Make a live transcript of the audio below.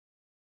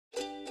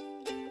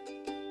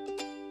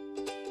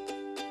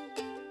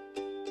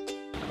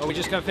Oh, we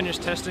just got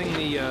finished testing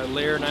the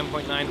Lair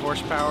 9.9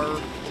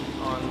 horsepower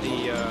on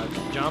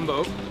the John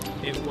boat.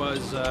 It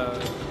was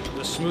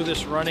the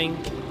smoothest running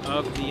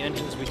of the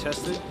engines we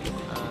tested.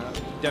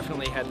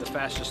 Definitely had the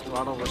fastest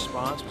throttle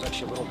response. It was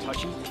actually a little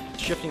touchy.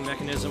 Shifting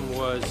mechanism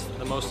was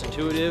the most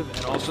intuitive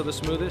and also the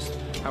smoothest.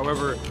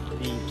 However,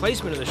 the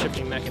placement of the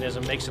shifting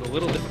mechanism makes it a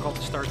little difficult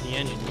to start the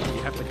engine.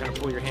 You have to kind of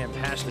pull your hand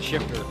past the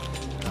shifter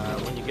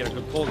when you get a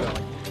good pull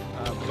going.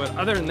 But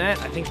other than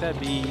that, I think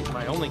that'd be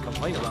my only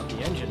complaint about the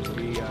engine.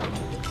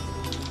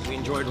 We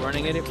enjoyed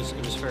running it. It was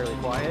fairly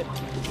quiet,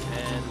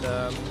 and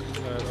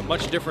a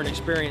much different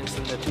experience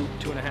than the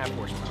 2.5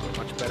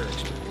 horsepower. Much better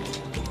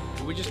experience.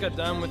 We just got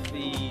done with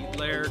the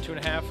Lair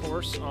 2.5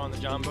 horse on the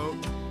John boat.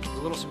 I was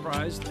a little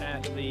surprised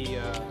at the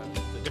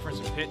difference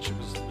in pitch. It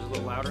was a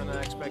little louder than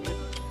I expected,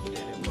 and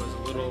it was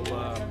a little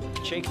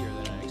shakier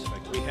than I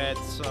expected. We had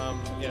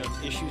some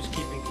issues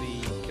keeping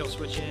the kill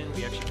switch in.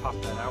 We actually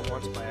popped that out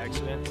once by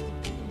accident. We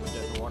were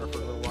dead in the water for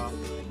a little while.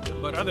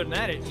 But other than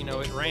that,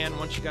 it ran,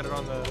 once you got it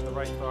on the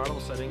right throttle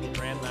setting, it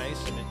ran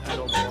nice and it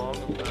idled along.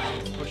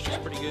 Pushed us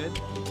pretty good,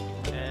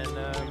 and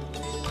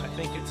I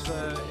think it's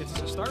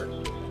a start.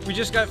 We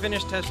just got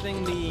finished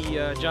testing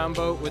the John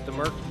boat with the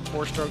Merc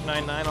 4-stroke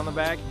 9.9 on the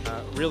back.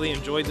 Really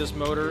enjoyed this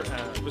motor.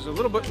 It was a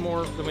little bit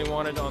more than we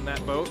wanted on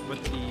that boat,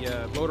 but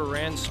the motor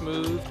ran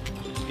smooth.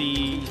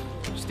 The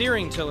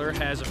steering tiller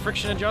has a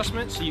friction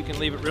adjustment, so you can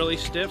leave it really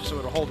stiff so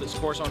it'll hold its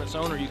course on its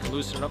own, or you can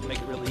loosen it up and make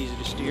it really easy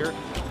to steer.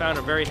 Found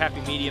a very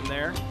happy medium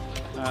there.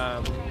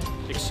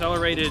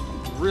 Accelerated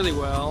really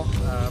well,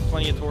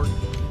 plenty of torque.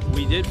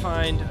 We did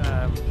find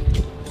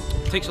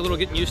it takes a little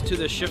getting used to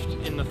the shift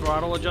in the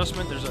throttle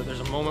adjustment. There's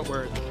a moment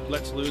where it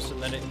lets loose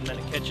and then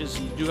it catches.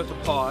 So you do have to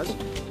pause.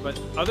 But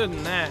other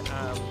than that,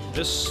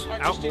 this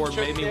outboard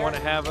made me want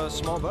to have a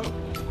small boat.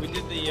 We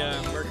did the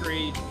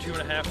Mercury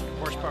 2.5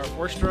 horsepower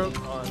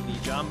 4-stroke on the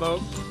John boat.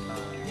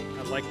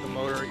 I liked the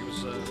motor. It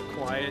was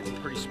quiet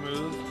and pretty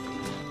smooth.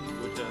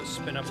 It would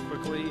spin up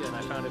quickly, and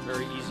I found it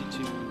very easy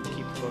to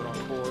keep the boat on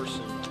course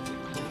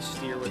and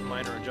steer with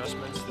minor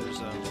adjustments. There's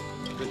a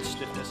good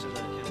stiffness in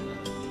the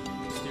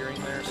steering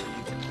there, so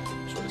you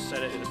can sort of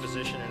set it in a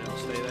position and it'll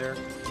stay there.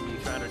 We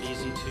found it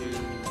easy to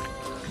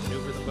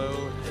maneuver the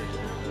boat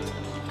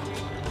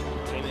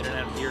and came in and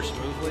out of gear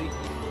smoothly.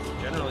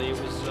 Generally, it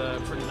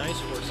was pretty nice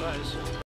for its size.